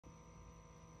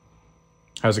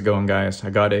How's it going, guys? I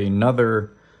got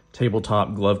another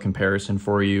tabletop glove comparison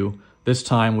for you. This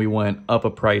time we went up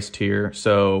a price tier.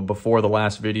 So before the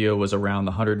last video was around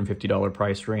the $150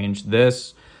 price range.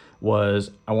 This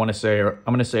was, I'm gonna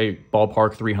say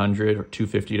ballpark 300 or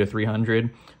 250 to 300.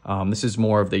 This is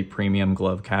more of the premium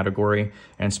glove category.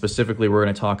 And specifically, we're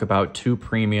gonna talk about two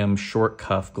premium short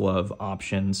cuff glove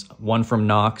options. One from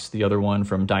Knox, the other one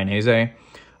from Dainese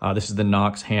I. This is the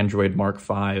Knox Handroid Mark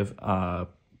V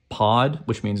pod,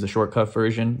 which means the short cuff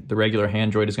version. The regular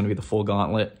Handroid is going to be the full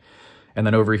gauntlet. And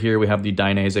then over here we have the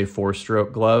Dainese I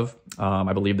 4-stroke glove.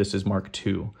 I believe this is Mark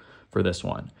II for this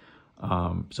one.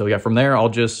 So yeah, from there I'll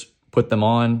just put them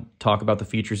on, talk about the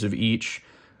features of each.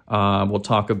 We'll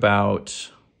talk about,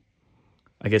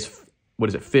 I guess, what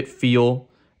is it, fit, feel,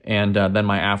 and then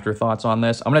my afterthoughts on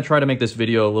this. I'm going to try to make this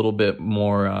video a little bit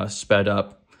more sped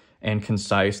up and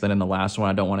concise than in the last one.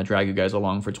 I don't want to drag you guys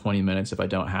along for 20 minutes if I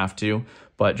don't have to,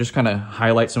 but just kind of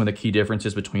highlight some of the key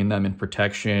differences between them in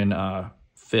protection,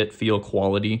 fit, feel,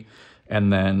 quality,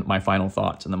 and then my final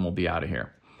thoughts, and then we'll be out of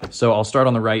here. So I'll start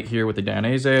on the right here with the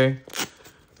Dainese I.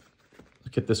 Let's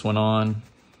get this one on.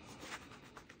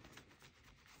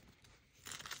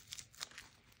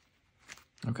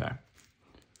 Okay.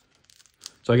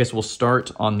 So I guess we'll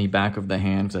start on the back of the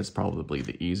hand because that's probably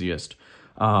the easiest.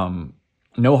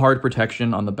 No hard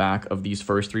protection on the back of these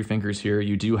first three fingers here.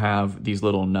 You do have these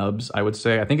little nubs, I would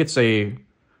say. I think it's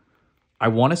I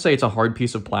want to say it's a hard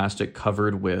piece of plastic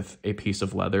covered with a piece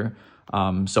of leather.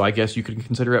 So I guess you could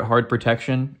consider it hard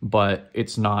protection, but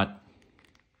it's not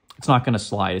going to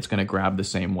slide. It's going to grab the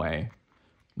same way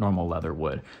normal leather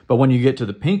would. But when you get to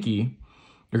the pinky,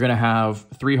 you're going to have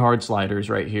 3 hard sliders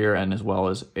right here, and as well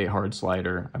as a hard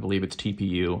slider, I believe it's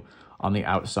TPU, on the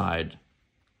outside,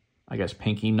 I guess,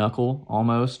 pinky knuckle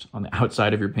almost, on the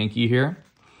outside of your pinky here.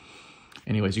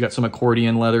 Anyways, you got some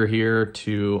accordion leather here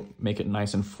to make it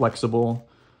nice and flexible.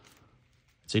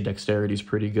 I'd say dexterity is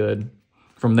pretty good.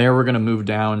 From there, we're going to move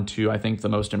down to, I think, the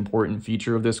most important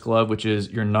feature of this glove, which is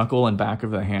your knuckle and back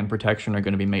of the hand protection are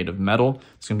going to be made of metal.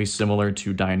 It's going to be similar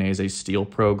to Dainese Steel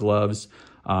Pro gloves.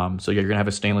 So you're going to have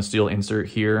a stainless steel insert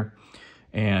here.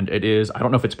 And it is, I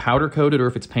don't know if it's powder coated or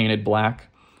if it's painted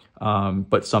black.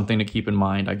 But something to keep in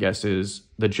mind, I guess, is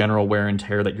the general wear and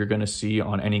tear that you're going to see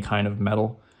on any kind of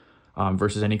metal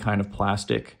versus any kind of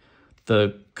plastic.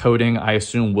 The coating, I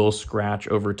assume, will scratch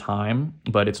over time,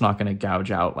 but it's not going to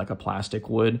gouge out like a plastic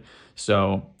would.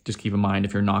 So just keep in mind,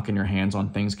 if you're knocking your hands on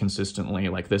things consistently,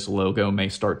 like this logo may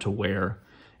start to wear,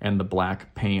 and the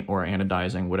black paint or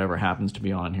anodizing, whatever happens to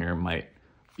be on here, might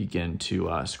begin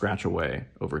to scratch away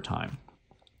over time.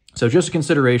 So just a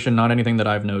consideration, not anything that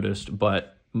I've noticed,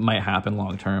 but might happen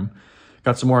long term.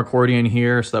 Got some more accordion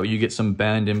here so that you get some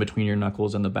bend in between your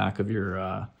knuckles and the back of your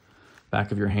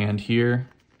hand here.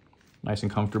 Nice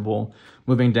and comfortable.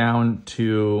 Moving down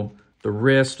to the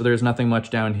wrist, there's nothing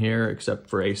much down here except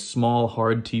for a small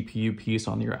hard TPU piece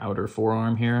on your outer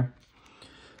forearm here.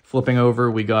 Flipping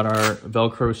over, we got our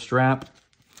Velcro strap.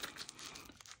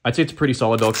 I'd say it's a pretty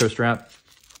solid Velcro strap.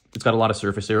 It's got a lot of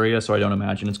surface area, so I don't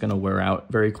imagine it's going to wear out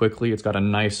very quickly. It's got a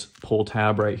nice pull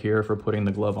tab right here for putting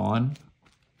the glove on.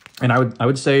 And I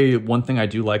would say one thing I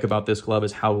do like about this glove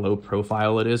is how low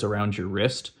profile it is around your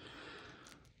wrist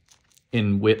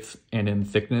in width and in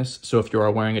thickness. So if you are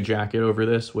wearing a jacket over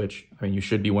this, which, I mean, you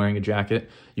should be wearing a jacket,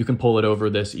 you can pull it over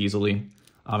this easily.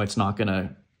 It's not going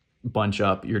to bunch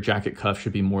up. Your jacket cuff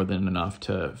should be more than enough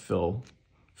to fill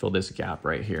this gap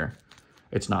right here.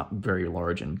 It's not very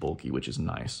large and bulky, which is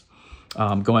nice.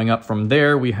 Going up from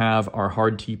there, we have our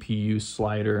hard TPU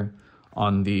slider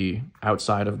on the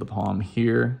outside of the palm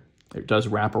here. It does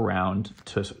wrap around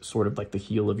to sort of like the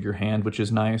heel of your hand, which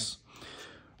is nice.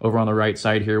 Over on the right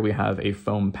side here, we have a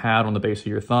foam pad on the base of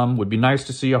your thumb. Would be nice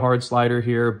to see a hard slider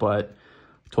here, but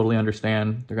totally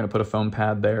understand. They're going to put a foam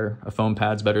pad there. A foam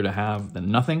pad's better to have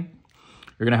than nothing.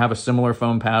 You're going to have a similar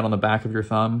foam pad on the back of your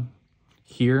thumb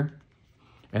here,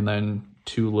 and then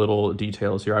 2 little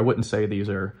details here. I wouldn't say these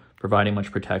are providing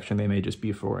much protection. They may just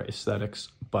be for aesthetics,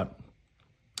 but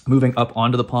moving up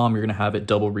onto the palm, you're going to have it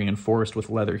double reinforced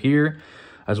with leather here,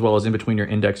 as well as in between your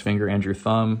index finger and your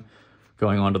thumb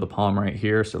going onto the palm right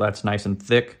here. So that's nice and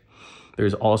thick.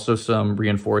 There's also some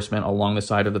reinforcement along the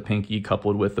side of the pinky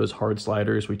coupled with those hard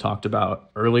sliders we talked about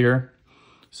earlier.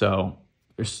 So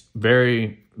there's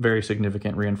very, very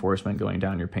significant reinforcement going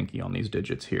down your pinky on these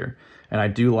digits here. And I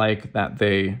do like that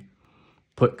they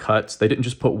put cuts. They didn't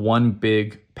just put one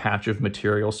big patch of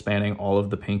material spanning all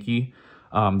of the pinky.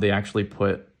 They actually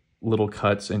put little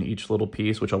cuts in each little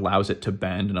piece, which allows it to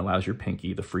bend and allows your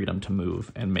pinky the freedom to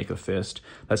move and make a fist.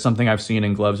 That's something I've seen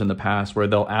in gloves in the past where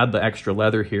they'll add the extra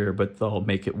leather here, but they'll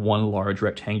make it one large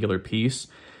rectangular piece.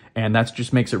 And that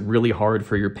just makes it really hard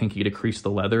for your pinky to crease the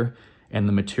leather, and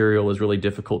the material is really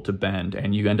difficult to bend.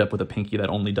 And you end up with a pinky that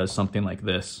only does something like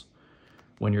this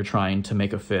when you're trying to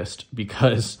make a fist,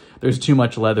 because there's too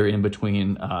much leather in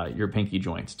between your pinky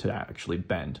joints to actually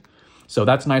bend. So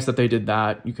that's nice that they did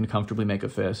that. You can comfortably make a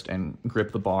fist and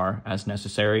grip the bar as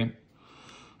necessary.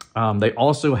 They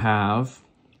also have,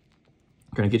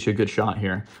 I'm gonna get you a good shot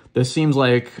here. This seems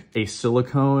like a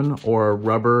silicone or a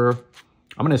rubber,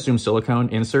 I'm gonna assume silicone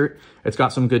insert. It's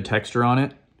got some good texture on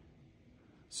it.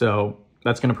 So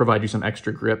that's gonna provide you some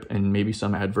extra grip and maybe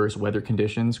some adverse weather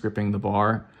conditions gripping the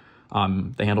bar,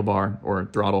 the handlebar or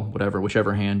throttle, whatever,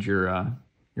 whichever hand you're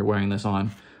wearing this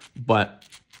on. But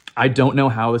I don't know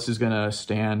how this is gonna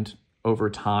stand over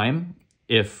time.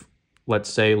 If, let's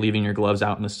say, leaving your gloves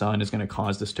out in the sun is gonna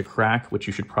cause this to crack, which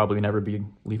you should probably never be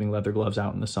leaving leather gloves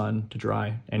out in the sun to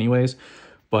dry anyways,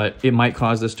 but it might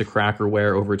cause this to crack or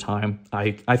wear over time.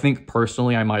 I think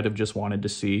personally, I might have just wanted to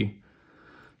see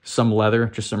some leather,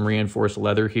 just some reinforced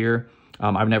leather here.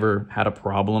 I've never had a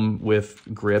problem with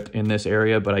grip in this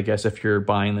area, but I guess if you're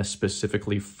buying this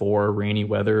specifically for rainy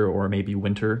weather or maybe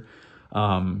winter,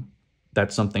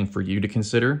 that's something for you to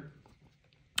consider.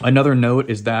 Another note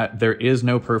is that there is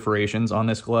no perforations on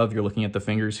this glove. You're looking at the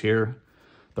fingers here.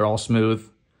 They're all smooth.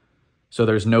 So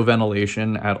there's no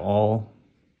ventilation at all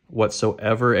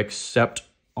whatsoever, except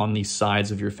on the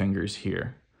sides of your fingers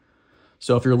here.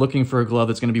 So if you're looking for a glove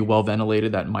that's gonna be well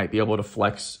ventilated, that might be able to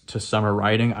flex to summer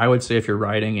riding, I would say if you're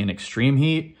riding in extreme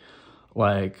heat,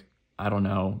 like, I don't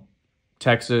know,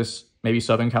 Texas, maybe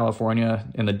Southern California,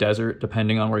 in the desert,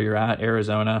 depending on where you're at,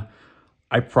 Arizona,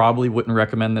 I probably wouldn't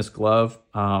recommend this glove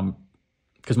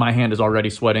because my hand is already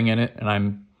sweating in it,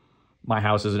 and my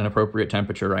house is an appropriate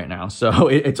temperature right now. So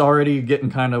it's already getting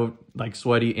kind of like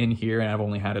sweaty in here, and I've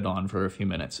only had it on for a few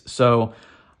minutes. So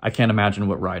I can't imagine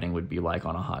what riding would be like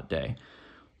on a hot day.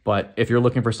 But if you're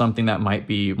looking for something that might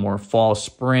be more fall,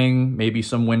 spring, maybe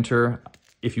some winter,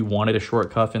 if you wanted a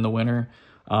short cuff in the winter,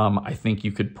 I think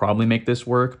you could probably make this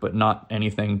work, but not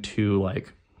anything too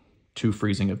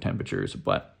freezing of temperatures.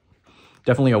 But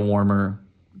definitely a warmer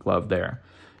glove there.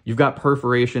 You've got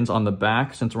perforations on the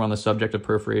back, since we're on the subject of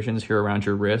perforations, here around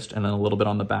your wrist, and then a little bit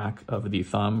on the back of the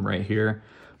thumb right here.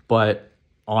 But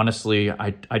honestly,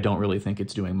 I don't really think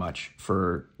it's doing much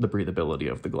for the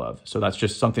breathability of the glove. So that's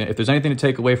just something, if there's anything to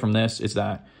take away from this, is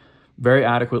that very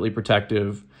adequately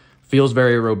protective, feels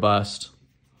very robust.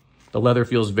 The leather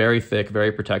feels very thick,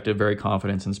 very protective, very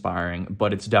confidence inspiring,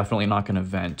 but it's definitely not gonna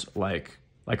vent like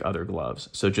other gloves.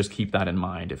 So just keep that in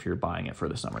mind if you're buying it for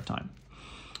the summertime.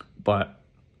 But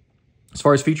as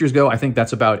far as features go, I think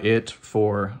that's about it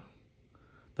for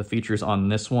the features on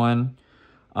this one.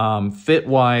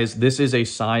 Fit-wise, this is a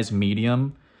size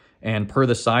medium, and per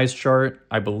the size chart,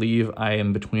 I believe I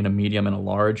am between a medium and a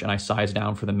large, and I size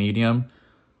down for the medium.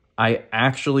 I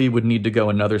actually would need to go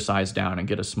another size down and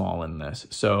get a small in this.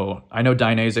 So I know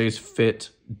Dainese's fit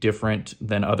different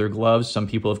than other gloves. Some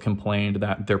people have complained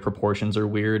that their proportions are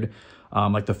weird,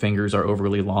 like the fingers are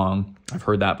overly long. I've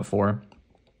heard that before.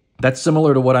 That's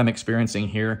similar to what I'm experiencing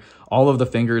here. All of the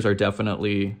fingers are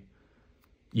definitely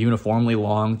uniformly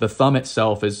long. The thumb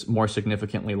itself is more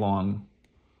significantly long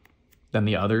than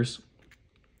the others.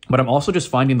 But I'm also just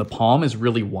finding the palm is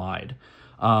really wide.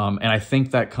 And I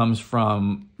think that comes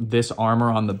from this armor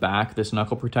on the back, this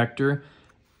knuckle protector.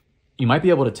 You might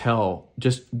be able to tell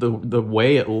just the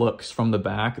way it looks from the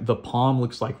back. The palm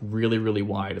looks like really, really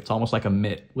wide. It's almost like a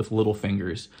mitt with little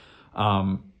fingers.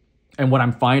 And what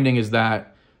I'm finding is that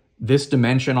this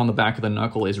dimension on the back of the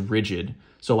knuckle is rigid.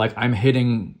 So like I'm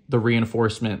hitting the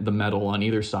reinforcement, the metal on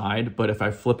either side, but if I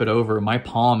flip it over, my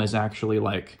palm is actually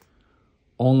like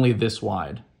only this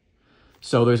wide.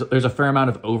 So there's a fair amount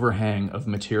of overhang of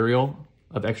material,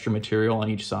 of extra material on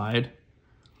each side.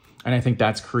 And I think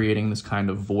that's creating this kind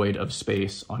of void of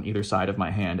space on either side of my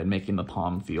hand and making the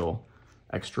palm feel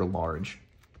extra large.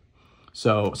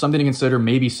 So something to consider,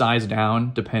 maybe size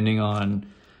down depending on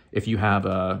if you have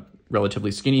a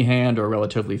relatively skinny hand or a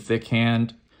relatively thick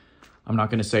hand. I'm not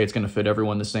going to say it's going to fit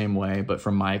everyone the same way, but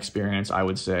from my experience, I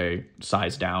would say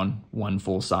size down one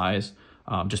full size,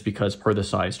 just because per the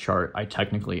size chart,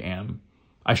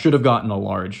 I should have gotten a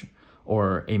large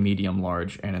or a medium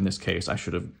large, and in this case, I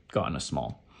should have gotten a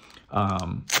small.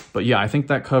 But yeah, I think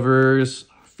that covers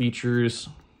features,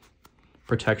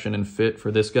 protection, and fit for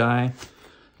this guy.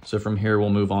 So from here,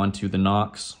 we'll move on to the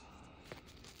Knox.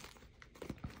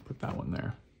 Put that one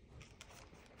there.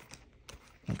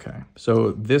 Okay,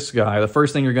 So this guy, the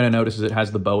first thing you're going to notice is it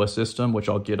has the BOA system, which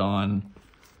I'll get on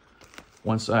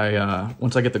once I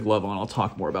get the glove on. I'll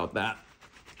talk more about that.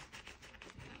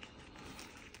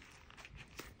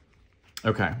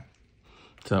 Okay,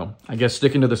 so I guess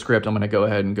sticking to the script, I'm going to go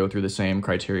ahead and go through the same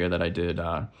criteria that I did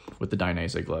with the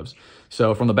Dainese I gloves.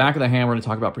 So from the back of the hand, we're going to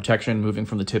talk about protection, moving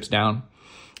from the tips down.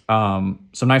 Some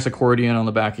nice accordion on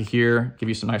the back of here, give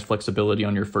you some nice flexibility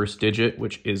on your first digit,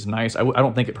 which is nice. I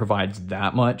don't think it provides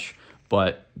that much,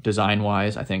 but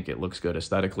design-wise, I think it looks good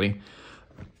aesthetically.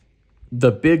 The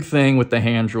big thing with the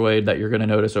Handroid that you're going to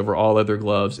notice over all other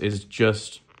gloves is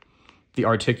just the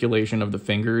articulation of the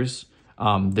fingers.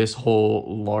 This whole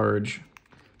large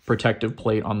protective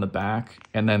plate on the back,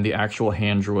 and then the actual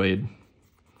Handroid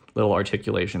little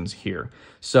articulations here.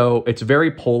 So it's very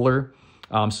polar.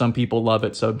 Some people love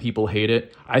it, some people hate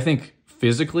it. I think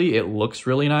physically it looks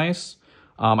really nice.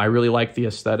 I really like the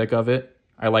aesthetic of it.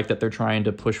 I like that they're trying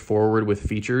to push forward with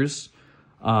features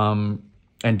and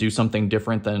do something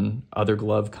different than other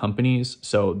glove companies.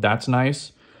 So that's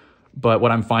nice. But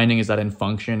what I'm finding is that in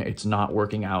function, it's not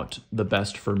working out the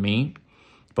best for me.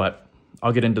 But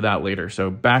I'll get into that later. So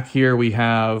back here we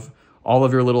have all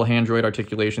of your little Handroid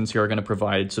articulations here are going to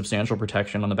provide substantial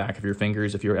protection on the back of your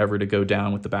fingers if you're ever to go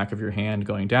down with the back of your hand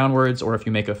going downwards, or if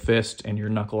you make a fist and your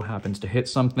knuckle happens to hit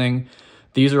something.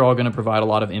 These are all going to provide a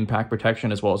lot of impact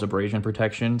protection as well as abrasion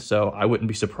protection. So I wouldn't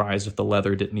be surprised if the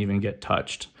leather didn't even get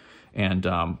touched. And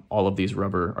all of these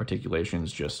rubber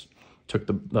articulations just took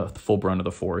the full brunt of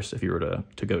the force if you were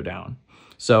to go down.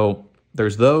 So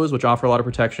there's those which offer a lot of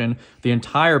protection. The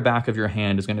entire back of your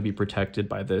hand is going to be protected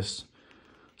by this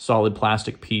solid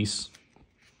plastic piece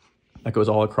that goes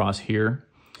all across here.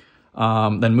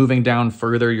 Then moving down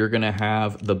further, you're going to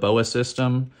have the BOA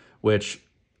system, which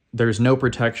there's no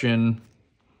protection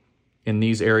in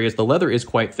these areas. The leather is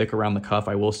quite thick around the cuff,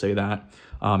 I will say that.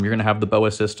 You're going to have the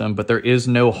BOA system, but there is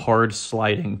no hard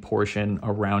sliding portion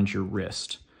around your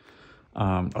wrist.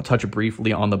 I'll touch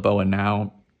briefly on the BOA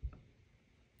now.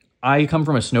 I come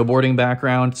from a snowboarding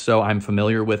background, so I'm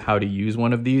familiar with how to use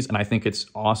one of these, and I think it's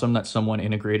awesome that someone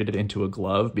integrated it into a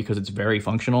glove because it's very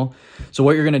functional. So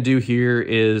what you're going to do here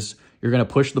is you're going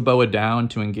to push the BOA down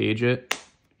to engage it.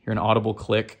 Hear an audible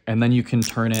click, and then you can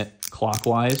turn it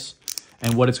clockwise.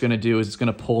 And what it's going to do is it's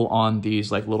going to pull on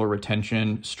these like little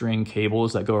retention string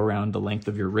cables that go around the length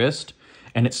of your wrist,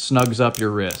 and it snugs up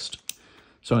your wrist.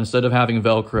 So instead of having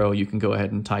Velcro, you can go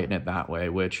ahead and tighten it that way,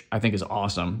 which I think is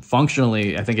awesome.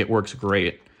 Functionally, I think it works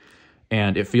great,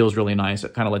 and it feels really nice.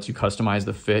 It kind of lets you customize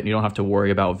the fit, and you don't have to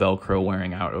worry about Velcro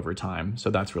wearing out over time.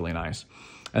 So that's really nice.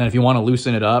 And then if you want to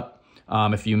loosen it up,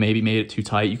 if you maybe made it too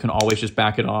tight, you can always just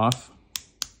back it off,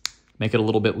 make it a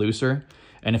little bit looser.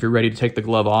 And if you're ready to take the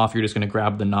glove off, you're just going to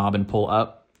grab the knob and pull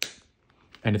up,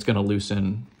 and it's going to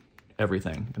loosen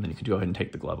everything, and then you can go ahead and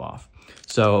take the glove off.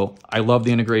 So I love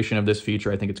the integration of this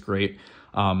feature. I think it's great.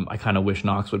 I kind of wish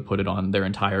Knox would put it on their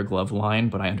entire glove line,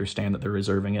 but I understand that they're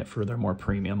reserving it for their more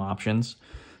premium options,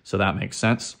 so that makes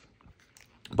sense.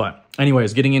 But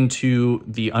anyways, getting into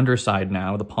the underside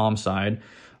now, the palm side.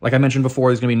 Like I mentioned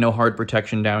before, there's going to be no hard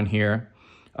protection down here.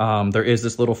 There is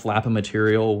this little flap of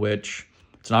material, which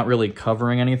it's not really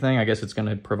covering anything. I guess it's going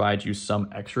to provide you some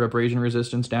extra abrasion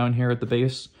resistance down here at the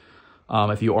base.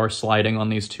 If you are sliding on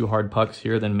these two hard pucks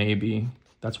here, then maybe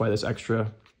that's why this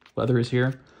extra leather is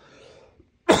here.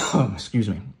 Excuse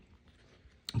me.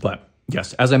 But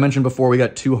yes, as I mentioned before, we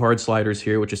got two hard sliders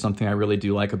here, which is something I really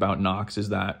do like about Knox, is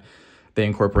that they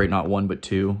incorporate not one, but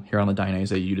two. Here on the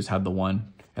Dainese, you just have the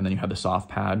one, and then you have the soft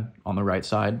pad on the right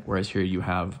side, whereas here you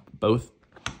have both.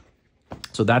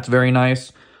 So that's very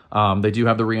nice. They do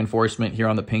have the reinforcement here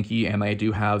on the pinky, and they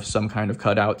do have some kind of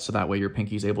cutout, so that way your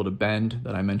pinky is able to bend,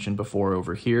 that I mentioned before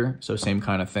over here. So same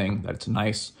kind of thing, that's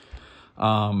nice.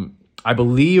 I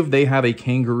believe they have a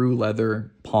kangaroo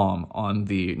leather palm on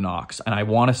the Knox, and I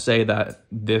want to say that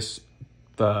the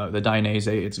Dainese,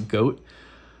 it's goat.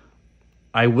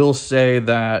 I will say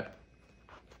that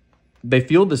they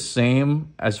feel the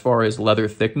same as far as leather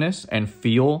thickness and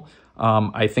feel.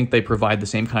 I think they provide the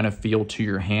same kind of feel to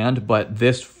your hand, but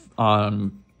this,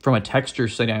 from a texture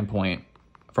standpoint,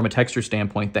 the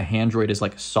Handroid is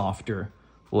like softer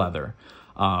leather.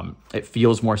 It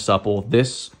feels more supple.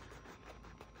 This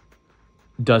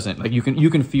doesn't. Like you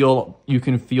can feel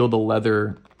the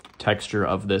leather texture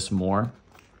of this more,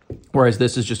 whereas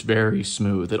this is just very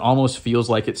smooth. It almost feels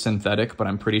like it's synthetic, but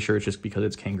I'm pretty sure it's just because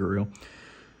it's kangaroo.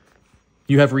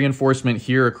 You have reinforcement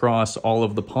here across all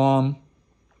of the palm,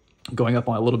 going up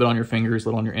a little bit on your fingers, a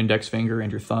little on your index finger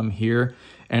and your thumb here.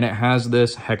 And it has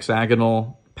this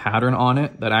hexagonal pattern on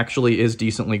it that actually is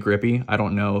decently grippy. I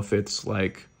don't know if it's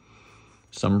like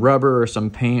some rubber or some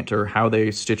paint or how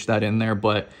they stitch that in there,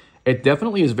 but it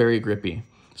definitely is very grippy.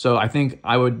 So I think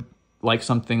I would like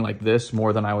something like this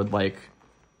more than I would like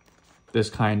this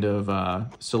kind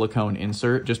of silicone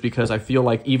insert, just because I feel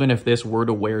like even if this were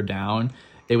to wear down,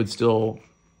 it would still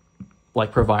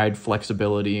like provide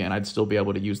flexibility and I'd still be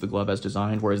able to use the glove as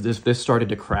designed. Whereas this started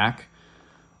to crack,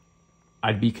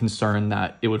 I'd be concerned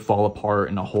that it would fall apart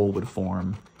and a hole would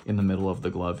form in the middle of the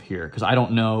glove here. Because I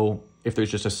don't know if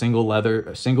there's just a single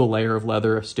layer of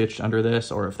leather stitched under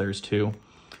this or if there's two.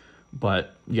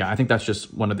 But yeah, I think that's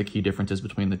just one of the key differences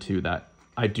between the two, that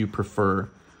I do prefer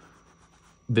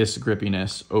this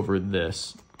grippiness over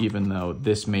this, even though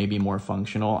this may be more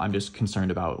functional. I'm just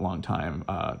concerned about long time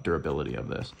durability of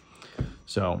this.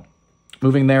 So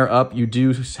moving there up, you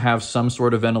do have some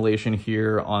sort of ventilation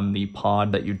here on the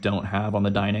pod that you don't have on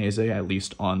the Dainese, at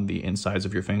least on the insides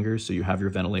of your fingers. So you have your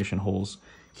ventilation holes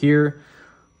here.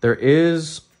 There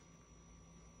is,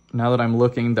 now that I'm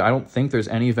looking, I don't think there's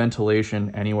any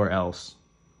ventilation anywhere else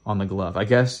on the glove. I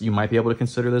guess you might be able to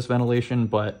consider this ventilation,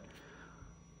 but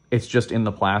it's just in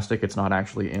the plastic. It's not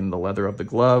actually in the leather of the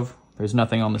glove. There's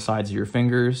nothing on the sides of your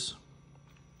fingers.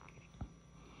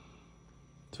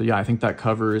 So yeah, I think that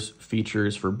covers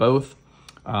features for both.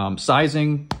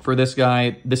 Sizing for this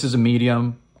guy, this is a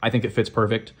medium. I think it fits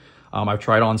perfect. I've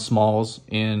tried on smalls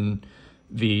in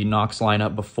the Knox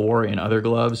lineup before in other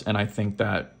gloves, and I think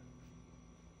that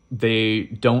they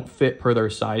don't fit per their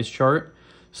size chart.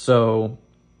 So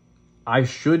I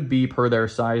should be, per their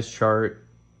size chart,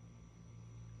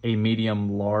 a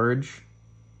medium large,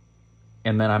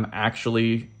 and then I'm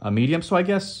actually a medium. So I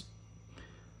guess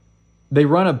they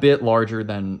run a bit larger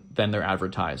than they're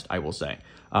advertised, I will say.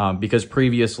 Because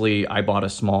previously I bought a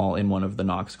small in one of the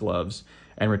Knox gloves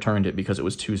and returned it because it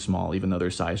was too small, even though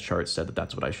their size chart said that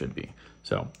that's what I should be.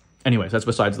 So anyways, that's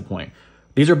besides the point.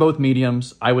 These are both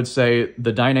mediums. I would say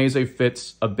the Dainese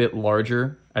fits a bit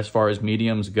larger as far as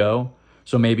mediums go,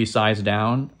 so maybe size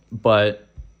down, but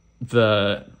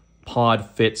the pod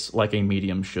fits like a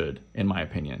medium should, in my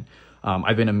opinion.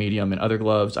 I've been a medium in other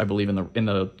gloves. I believe in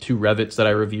the two Revits that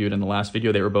I reviewed in the last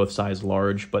video, they were both size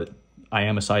large, but I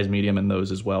am a size medium in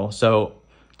those as well. So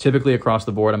typically across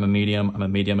the board, I'm a medium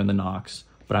in the Knox,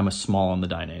 but I'm a small in the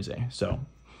Dainese. So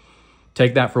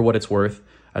take that for what it's worth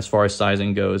as far as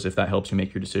sizing goes, if that helps you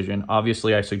make your decision.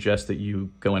 Obviously, I suggest that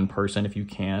you go in person if you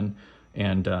can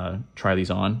and try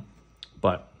these on.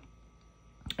 But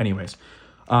anyways,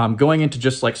 going into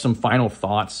just like some final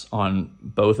thoughts on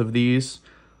both of these.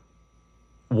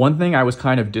 One thing I was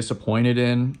kind of disappointed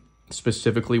in,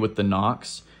 specifically with the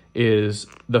Knox, is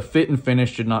the fit and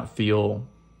finish did not feel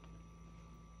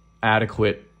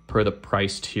adequate per the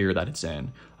price tier that it's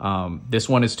in. This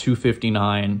one is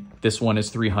 $259. This one is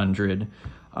 $300.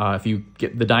 If you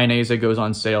get the Dainese, goes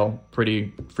on sale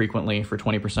pretty frequently for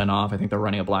 20% off. I think they're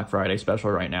running a Black Friday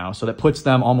special right now. So that puts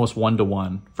them almost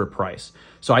 1-to-1 for price.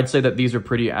 So I'd say that these are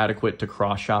pretty adequate to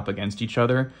cross shop against each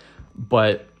other.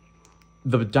 But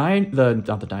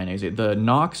the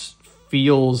Knox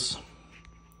feels,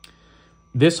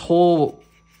 this whole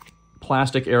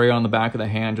plastic area on the back of the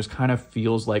hand just kind of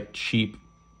feels like cheap,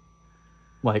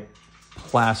 like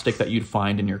plastic that you'd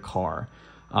find in your car.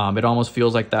 It almost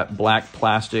feels like that black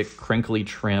plastic crinkly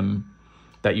trim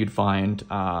that you'd find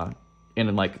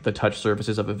in like the touch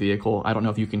surfaces of a vehicle. I don't know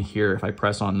if you can hear if I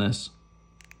press on this.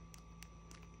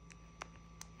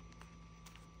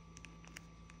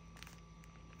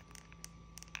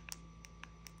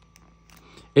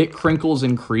 It crinkles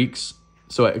and creaks,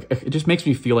 so it just makes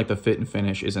me feel like the fit and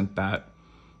finish isn't that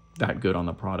good on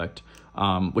the product,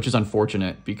 which is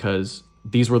unfortunate because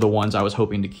these were the ones I was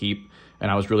hoping to keep,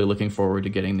 and I was really looking forward to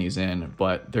getting these in,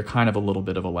 but they're kind of a little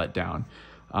bit of a letdown.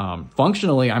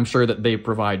 Functionally, I'm sure that they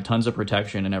provide tons of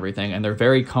protection and everything, and they're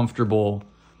very comfortable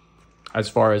as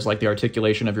far as like the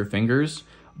articulation of your fingers,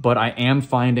 but I am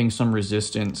finding some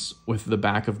resistance with the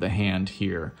back of the hand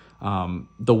here.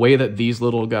 The way that these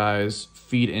little guys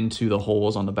feed into the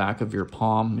holes on the back of your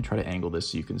palm. Let me try to angle this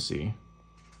so you can see.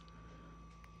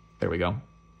 There we go.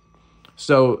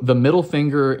 So the middle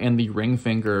finger and the ring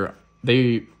finger,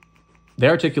 they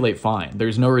articulate fine.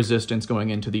 There's no resistance going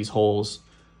into these holes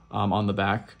on the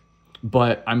back,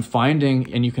 but I'm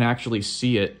finding, and you can actually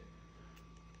see it,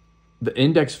 the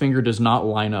index finger does not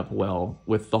line up well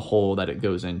with the hole that it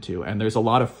goes into, and there's a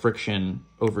lot of friction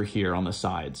over here on the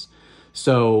sides.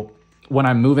 So when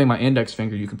I'm moving my index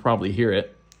finger, you can probably hear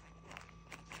it.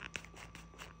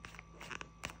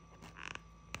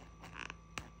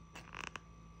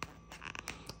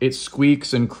 It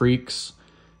squeaks and creaks,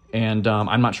 and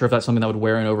I'm not sure if that's something that would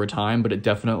wear in over time, but it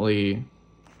definitely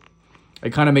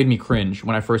It kind of made me cringe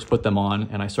when I first put them on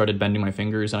and I started bending my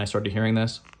fingers and I started hearing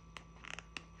this.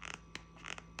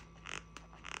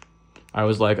 I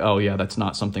was like, oh yeah, that's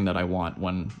not something that I want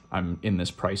when I'm in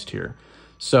this price tier.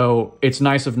 So it's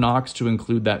nice of Knox to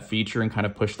include that feature and kind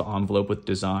of push the envelope with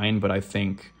design, but I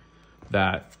think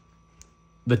that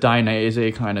the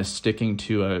Dainese kind of sticking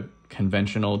to a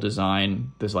conventional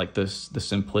design, the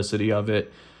simplicity of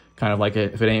it, kind of like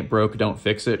if it ain't broke, don't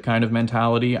fix it kind of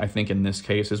mentality, I think in this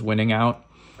case is winning out.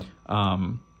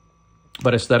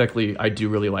 But aesthetically, I do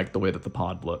really like the way that the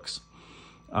pod looks.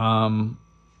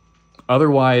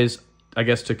 Otherwise, I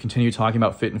guess to continue talking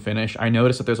about fit and finish, I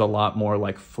noticed that there's a lot more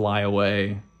like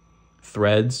flyaway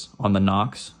threads on the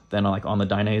Knox than like on the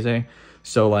Dainese.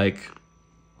 So like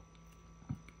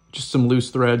just some loose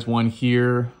threads, one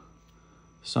here,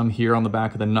 some here on the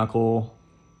back of the knuckle.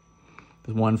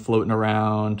 There's one floating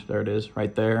around. There it is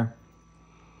right there.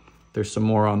 There's some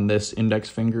more on this index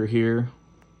finger here.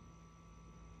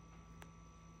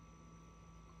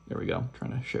 There we go. I'm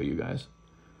trying to show you guys.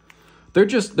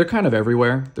 They're kind of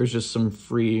everywhere. There's just some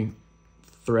free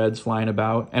threads flying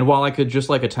about. And while I could just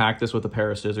like attack this with a pair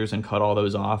of scissors and cut all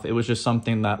those off, it was just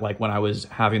something that like when I was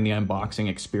having the unboxing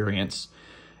experience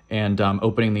and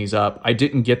opening these up, I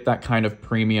didn't get that kind of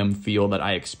premium feel that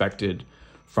I expected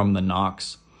from the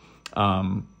Knox.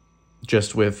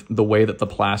 Just with the way that the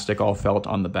plastic all felt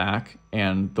on the back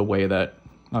and the way that,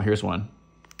 oh, here's one.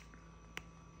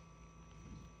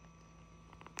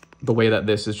 The way that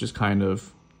this is just kind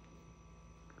of,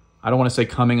 I don't want to say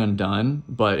coming undone,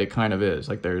 but it kind of is.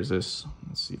 Like there's this,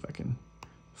 let's see if I can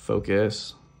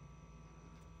focus.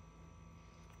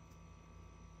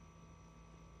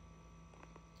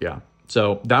 Yeah,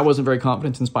 so that wasn't very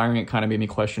confidence inspiring. It kind of made me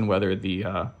question whether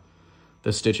the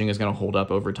stitching is going to hold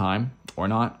up over time or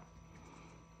not.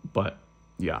 But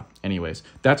yeah, anyways,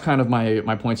 that's kind of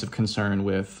my points of concern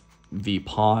with the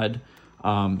pod.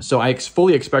 So I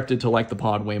fully expected to like the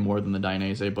pod way more than the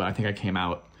Dainese, but I think I came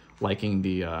out liking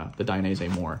the Dainese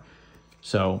more.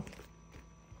 So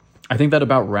I think that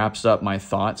about wraps up my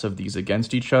thoughts of these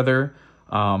against each other.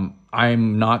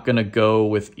 I'm not going to go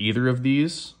with either of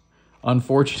these,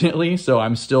 unfortunately, so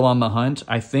I'm still on the hunt.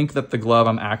 I think that the glove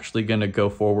I'm actually going to go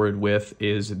forward with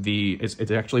is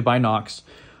it's actually by Knox.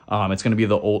 It's going to be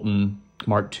the Olton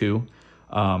Mark II.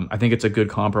 I think it's a good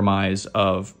compromise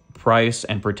of price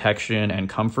and protection and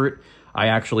comfort. I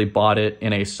actually bought it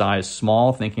in a size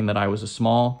small, thinking that I was a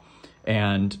small,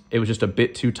 and it was just a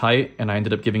bit too tight, and I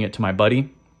ended up giving it to my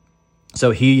buddy.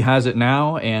 So he has it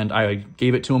now, and I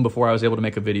gave it to him before I was able to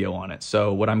make a video on it.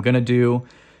 So what I'm going to do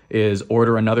is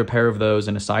order another pair of those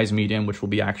in a size medium, which will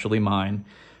be actually mine,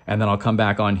 and then I'll come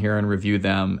back on here and review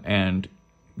them and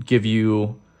give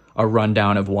you a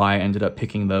rundown of why I ended up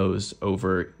picking those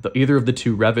over either of the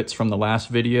two rivets from the last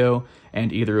video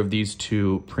and either of these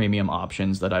two premium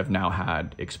options that I've now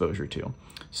had exposure to.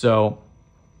 So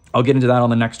I'll get into that on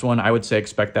the next one. I would say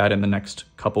expect that in the next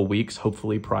couple weeks,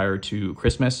 hopefully prior to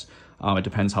Christmas. It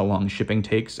depends how long shipping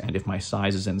takes and if my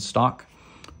size is in stock.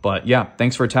 But yeah,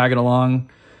 thanks for tagging along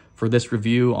for this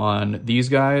review on these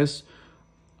guys.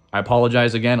 I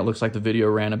apologize again, it looks like the video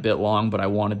ran a bit long, but I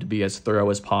wanted to be as thorough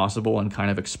as possible and kind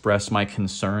of express my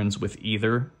concerns with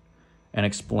either and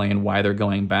explain why they're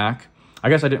going back. I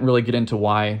guess I didn't really get into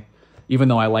why, even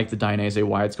though I like the Dainese,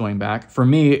 why it's going back. For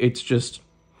me, it's just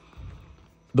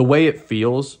the way it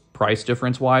feels, price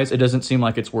difference-wise, it doesn't seem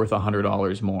like it's worth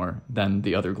 $100 more than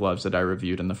the other gloves that I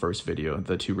reviewed in the first video,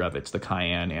 the two rivets, the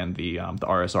Cayenne and the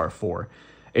RSR4.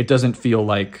 It doesn't feel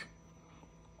like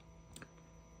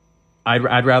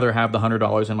I'd rather have the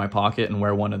 $100 in my pocket and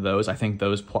wear one of those. I think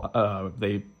those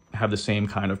they have the same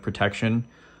kind of protection.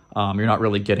 You're not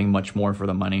really getting much more for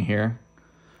the money here.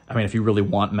 I mean, if you really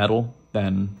want metal,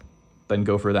 then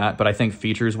go for that. But I think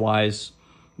features-wise,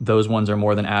 those ones are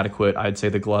more than adequate. I'd say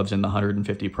the gloves in the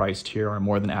 150 price tier are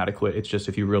more than adequate. It's just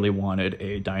if you really wanted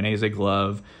a Dainese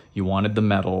glove, you wanted the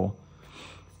metal,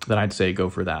 then I'd say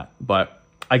go for that. But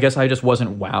I guess I just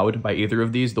wasn't wowed by either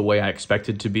of these the way I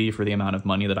expected to be for the amount of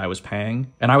money that I was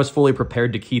paying. And I was fully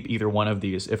prepared to keep either one of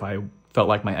these if I felt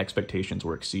like my expectations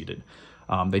were exceeded.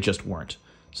 They just weren't.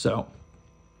 So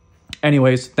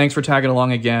anyways, thanks for tagging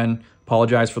along again.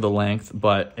 Apologize for the length,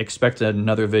 but expect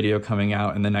another video coming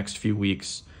out in the next few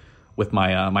weeks with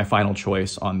my my final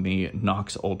choice on the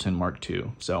Knox Olton Mark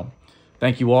II. So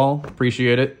thank you all.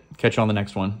 Appreciate it. Catch you on the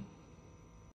next one.